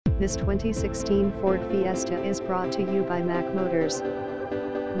This 2016 Ford Fiesta is brought to you by Mac Motors.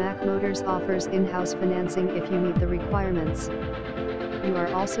 Mac Motors offers in-house financing if you meet the requirements. You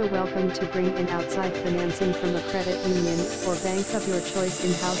are also welcome to bring in outside financing from a credit union or bank of your choice.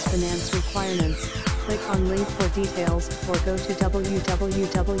 In-house finance requirements. Click on link for details or go to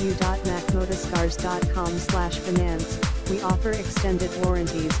www.macmotorscars.com/finance. We offer extended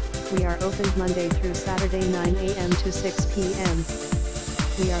warranties. We are open Monday through Saturday 9 a.m. to 6 p.m.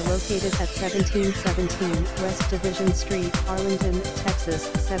 We are located at 1717 West Division Street, Arlington, Texas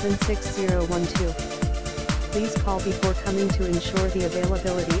 76012. Please call before coming to ensure the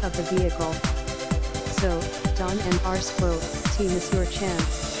availability of the vehicle. So, Don and Ars quote, team is your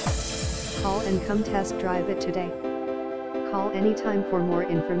chance. Call and come test drive it today. Call anytime for more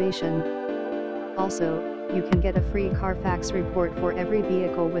information. Also, you can get a free Carfax report for every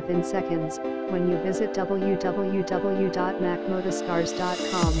vehicle within seconds when you visit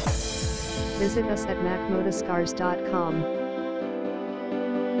www.macmotorscars.com. Visit us at macmotorscars.com.